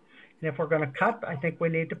 And if we're going to cut, I think we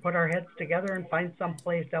need to put our heads together and find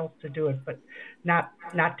someplace else to do it, but not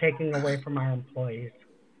taking away from our employees.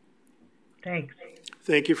 Thanks.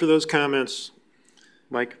 Thank you for those comments.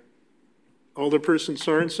 Mike? Alderperson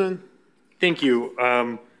Sorensen? Thank you.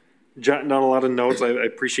 Jotting down a lot of notes. I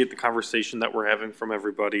appreciate the conversation that we're having from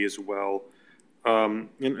everybody as well. And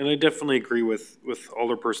I definitely agree with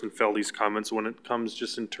Alderperson Feldy's comments when it comes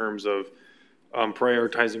just in terms of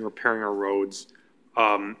prioritizing repairing our roads.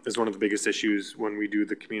 Is one of the biggest issues when we do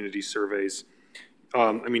the community surveys.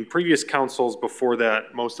 I mean, previous councils before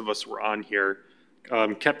that, most of us were on here,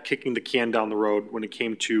 kept kicking the can down the road when it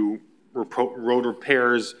came to road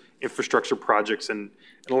repairs, infrastructure projects, and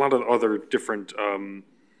a lot of other different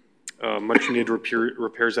much needed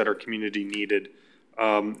repairs that our community needed.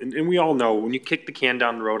 And we all know when you kick the can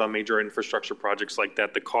down the road on major infrastructure projects like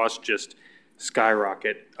that, the cost just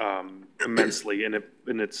skyrocket immensely, and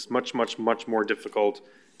it's much more difficult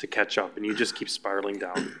to catch up, and you just keep spiraling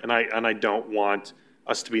down. And I don't want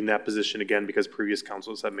us to be in that position again because previous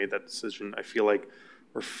councils have made that decision. I feel like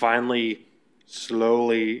we're finally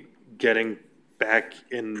slowly getting back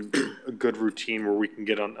in a good routine where we can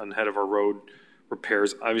get on ahead of our road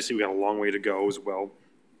repairs. Obviously, we got a long way to go as well.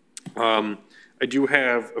 I do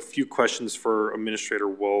have a few questions for Administrator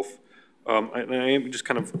Wolf. I am just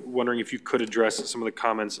kind of wondering if you could address some of the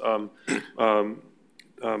comments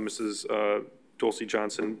Mrs. Dulcie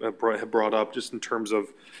Johnson had brought up, just in terms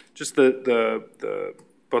of just the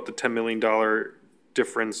about the $10 million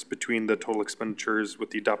difference between the total expenditures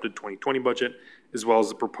with the adopted 2020 budget, as well as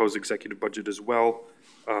the proposed executive budget as well.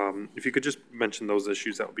 If you could just mention those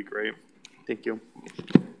issues, that would be great. Thank you.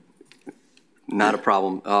 Not a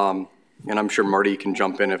problem. And I'm sure Marty can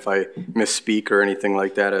jump in if I misspeak or anything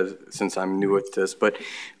like that, since I'm new at this. But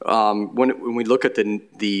when we look at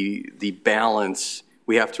the balance,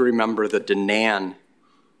 we have to remember that the NAN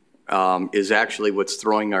is actually what's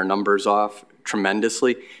throwing our numbers off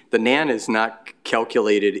tremendously. The NAN is not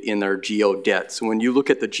calculated in our GO debt. So when you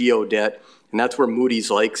look at the GO debt, and that's where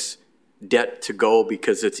Moody's likes debt to go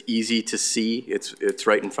because it's easy to see, it's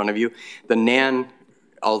right in front of you. The NAN,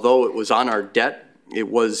 although it was on our debt, it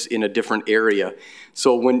was in a different area.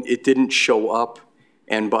 So when it didn't show up,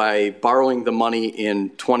 and by borrowing the money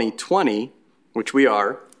in 2020, which we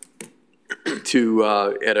are, to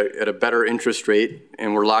at a better interest rate,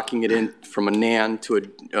 and we're locking it in from a NAN to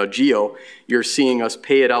a GEO, you're seeing us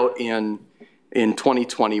pay it out in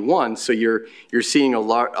 2021. So you're seeing a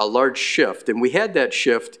large shift, and we had that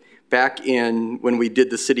shift back in when we did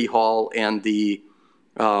the City Hall and the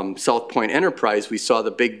South Point Enterprise. We saw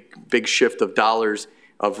the big shift of dollars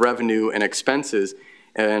of revenue and expenses,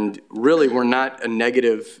 and really we're not a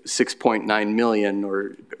negative 6.9 million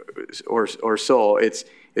or so.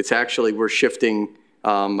 It's actually we're shifting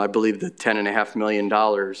I believe the $10.5 million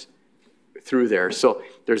through there. So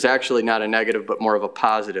there's actually not a negative but more of a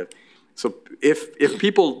positive. So if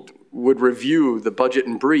people would review the budget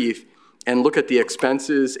in brief and look at the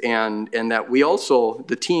expenses and that we also,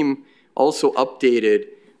 the team also updated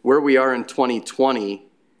where we are in 2020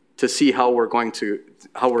 to see how we're going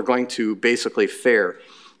to basically fare.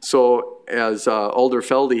 So as Alder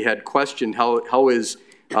Feldy had questioned, how is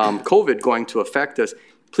COVID going to affect us?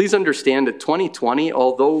 Please understand that 2020,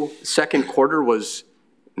 although second quarter was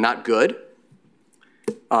not good,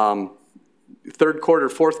 third quarter,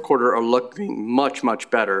 fourth quarter are looking much, much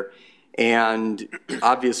better. And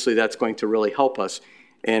obviously that's going to really help us.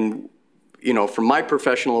 And, you know, from my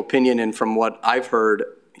professional opinion and from what I've heard,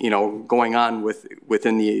 you know, going on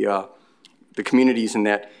within the the communities, in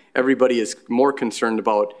that everybody is more concerned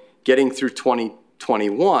about getting through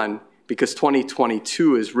 2021, because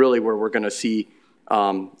 2022 is really where we're going to see,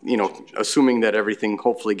 assuming that everything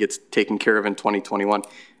hopefully gets taken care of in 2021,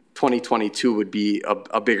 2022 would be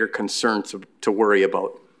a bigger concern to worry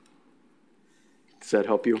about. Does that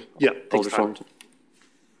help you? Yeah, Alder Thornton?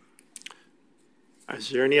 Is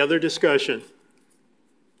there any other discussion?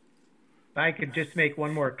 If I could just make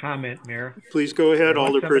one more comment, Mayor. Please go ahead,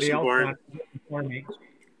 Unless somebody Alderperson else Bourne. wants to before me.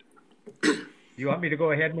 You want me to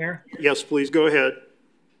go ahead, Mayor? Yes, please go ahead.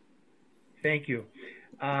 Thank you.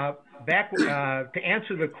 To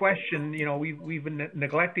answer the question, we've been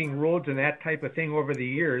neglecting roads and that type of thing over the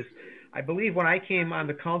years. I believe when I came on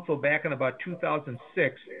the council back in about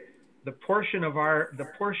 2006, the portion of our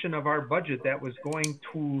budget that was going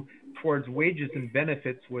towards wages and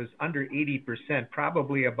benefits was under 80%,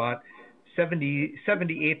 probably about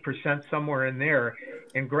 78%, somewhere in there.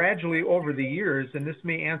 And gradually over the years, and this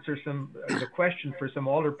may answer the question for some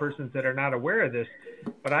older persons that are not aware of this,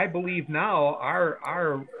 but I believe now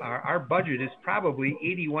our budget is probably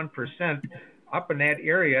 81% up in that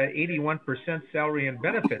area, 81% salary and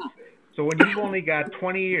benefits. So when you've only got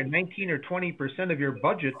 19 or 20% of your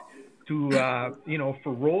budget to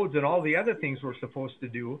for roads and all the other things we're supposed to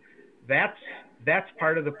do, that's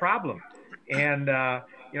part of the problem. And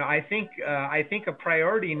I think a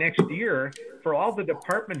priority next year for all the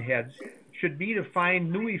department heads should be to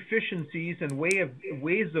find new efficiencies and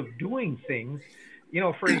ways of doing things.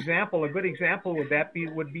 For example, a good example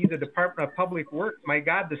would be the Department of Public Works. My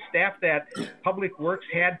God, the staff that Public Works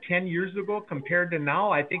had 10 years ago compared to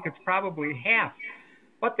now, I think it's probably half.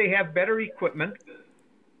 But they have better equipment.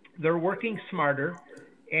 They're working smarter,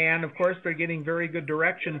 and of course, they're getting very good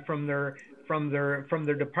direction from their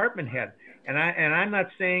department head. And I'm not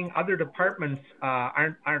saying other departments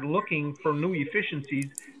aren't looking for new efficiencies,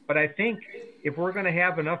 but I think if we're going to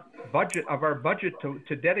have enough budget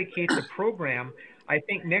to dedicate the program, I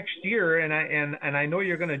think next year, and I know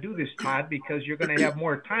you're going to do this, Todd, because you're going to have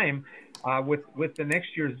more time with the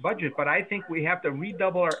next year's budget. But I think we have to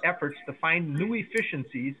redouble our efforts to find new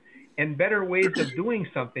efficiencies and better ways of doing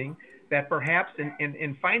something that perhaps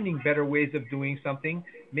in finding better ways of doing something,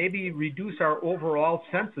 maybe reduce our overall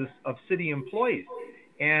census of city employees.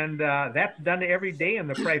 And that's done every day in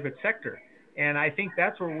the private sector. And I think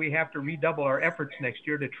that's where we have to redouble our efforts next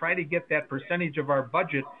year to try to get that percentage of our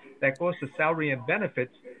budget that goes to salary and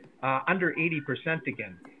benefits under 80%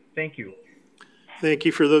 again. Thank you. Thank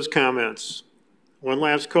you for those comments. One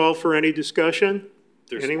last call for any discussion.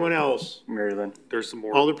 Anyone else? Mary Lynn. There's some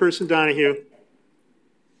more. Alderperson Donahue.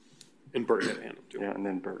 And Bert had a hand up too. Yeah, and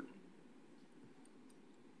then Bert.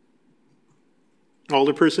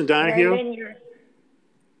 Alderperson Donahue.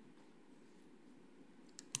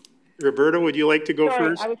 Roberta, would you like to go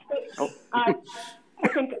first? I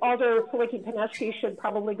think Alder Felicki-Pineski should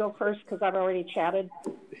probably go first because I've already chatted.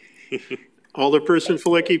 Alderperson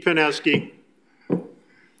Felicki-Pineski.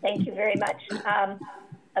 Thank you very much.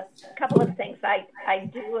 A couple of things. I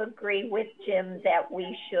do agree with Jim that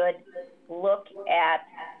we should look at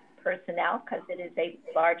personnel because it is a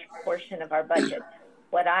large portion of our budget.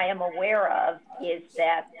 What I am aware of is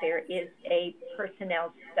that there is a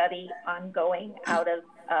personnel study ongoing out of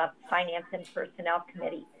Finance and Personnel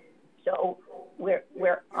Committee. So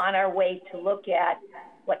we're on our way to look at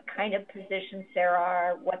what kind of positions there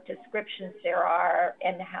are, what descriptions there are,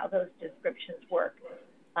 and how those descriptions work.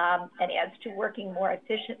 And as to working more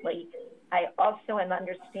efficiently, I also am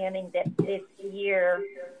understanding that this year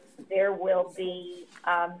there will be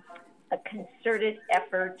a concerted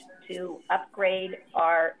effort to upgrade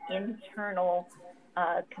our internal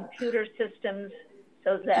computer systems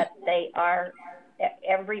so that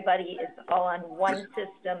everybody is all on one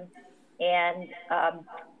system, and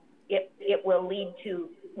it will lead to,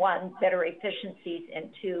 one, better efficiencies, and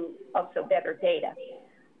two, also better data.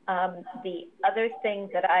 The other thing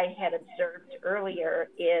that I had observed earlier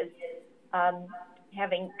is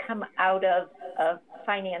having come out of a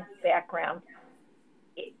finance background,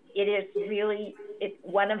 it is really,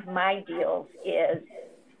 one of my deals is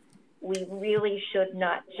we really should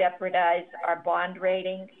not jeopardize our bond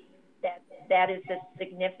rating. That is a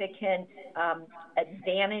significant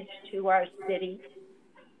advantage to our city.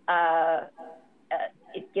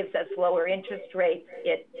 It gives us lower interest rates.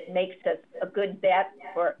 It makes us a good bet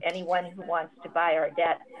for anyone who wants to buy our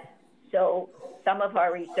debt. So some of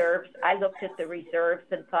our reserves, I looked at the reserves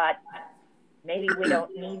and thought, maybe we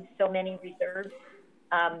don't need so many reserves.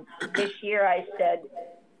 This year I said,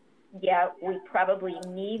 yeah, we probably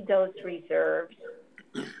need those reserves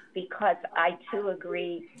because I too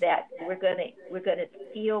agree that we're gonna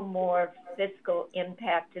feel more fiscal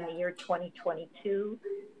impact in the year 2022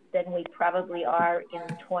 than we probably are in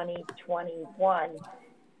 2021.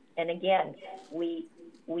 And again, we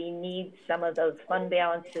need some of those fund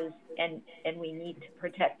balances, and we need to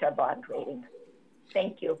protect our bond rating.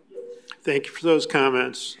 Thank you. Thank you for those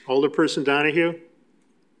comments. Alderperson Donahue?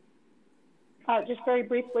 Just very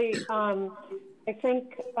briefly, I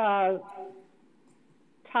think,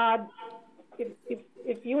 Todd,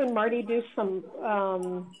 if you and Marty do some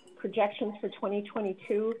projections for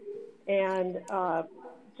 2022 and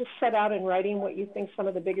just set out in writing what you think some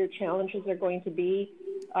of the bigger challenges are going to be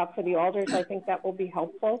for the alders, I think that will be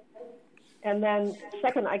helpful. And then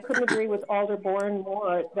second, I couldn't agree with Alder Bourne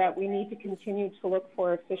more that we need to continue to look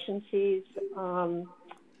for efficiencies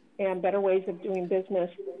and better ways of doing business.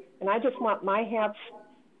 And I just want my hats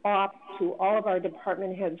off to all of our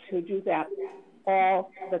department heads who do that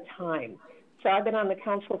all the time. So I've been on the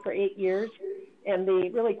council for 8 years, and the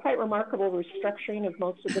really quite remarkable restructuring of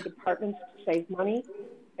most of the departments to save money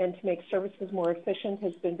and to make services more efficient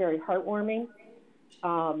has been very heartwarming.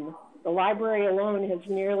 The library alone has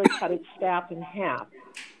nearly cut its staff in half.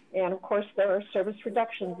 And of course, there are service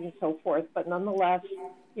reductions and so forth, but nonetheless,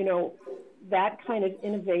 you know, that kind of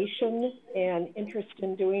innovation and interest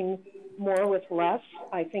in doing more with less,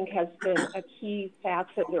 I think has been a key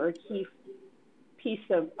facet or a key piece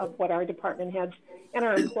of what our department heads and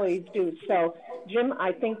our employees do. So, Jim,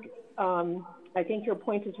 I think your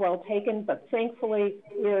point is well taken, but thankfully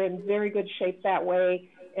we're in very good shape that way,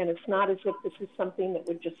 and it's not as if this is something that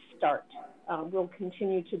would just start. We'll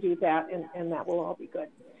continue to do that, and that will all be good.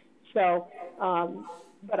 So,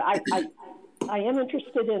 but I am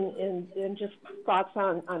interested in just thoughts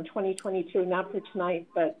on 2022, not for tonight,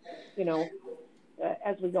 but, you know,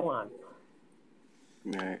 as we go on.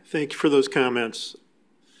 Thank you for those comments.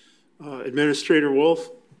 Administrator Wolf.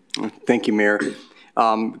 Thank you, Mayor.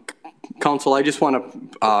 Council, I just want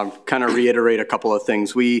to kind of reiterate a couple of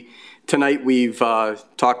things. Tonight we've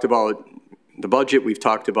talked about the budget. We've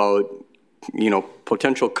talked about, you know,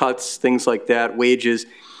 potential cuts, things like that, wages.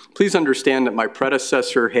 Please understand that my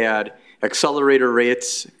predecessor had accelerator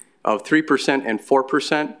rates of 3% and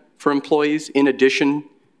 4% for employees in addition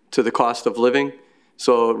to the cost of living.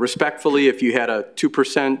 So respectfully, if you had a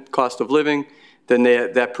 2% cost of living, then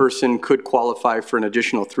that person could qualify for an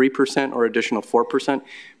additional 3% or additional 4%.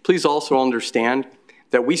 Please also understand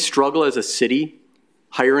that we struggle as a city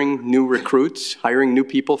hiring new recruits, hiring new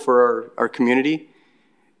people for our community,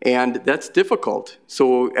 and that's difficult.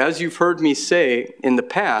 So as you've heard me say in the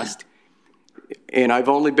past, and I've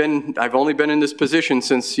only been in this position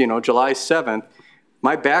since, you know, July 7th,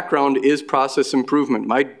 my background is process improvement.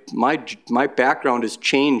 My background is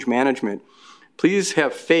change management. Please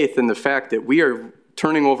have faith in the fact that we are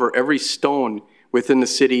turning over every stone within the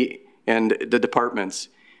city and the departments.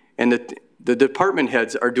 And the department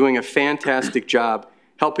heads are doing a fantastic job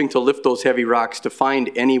helping to lift those heavy rocks to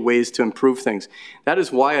find any ways to improve things. That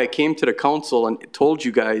is why I came to the council and told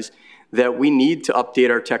you guys that we need to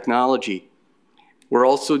update our technology. We're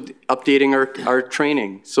also updating our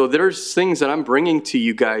training. So there's things that I'm bringing to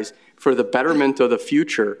you guys for the betterment of the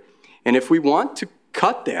future. And if we want to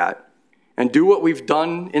cut that and do what we've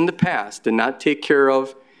done in the past and not take care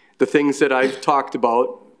of the things that I've talked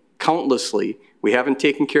about countlessly, we haven't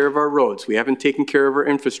taken care of our roads. We haven't taken care of our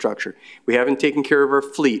infrastructure. We haven't taken care of our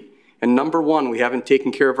fleet. And number one, we haven't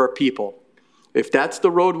taken care of our people. If that's the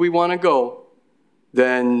road we want to go,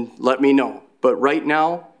 then let me know. But right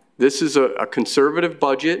now, this is a conservative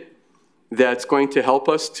budget that's going to help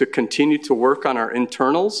us to continue to work on our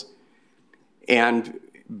internals and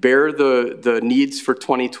bear the needs for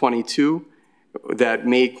 2022 that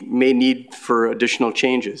may need for additional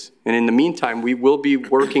changes. And in the meantime, we will be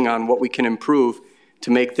working on what we can improve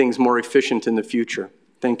to make things more efficient in the future.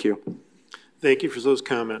 Thank you. Thank you for those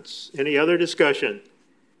comments. Any other discussion?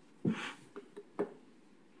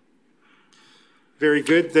 Very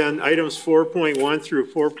good. Then items 4.1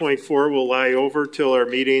 through 4.4 will lie over till our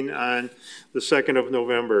meeting on the 2nd of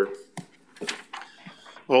November.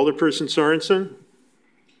 Alderperson Sorensen.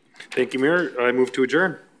 Thank you, Mayor. I move to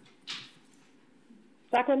adjourn.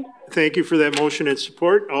 Second. Thank you for that motion and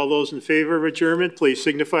support. All those in favor of adjournment, please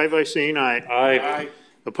signify by saying aye. Aye.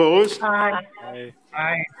 Opposed? Aye. Aye.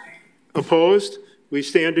 Aye. Opposed? We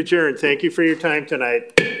stand adjourned. Thank you for your time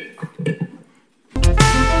tonight.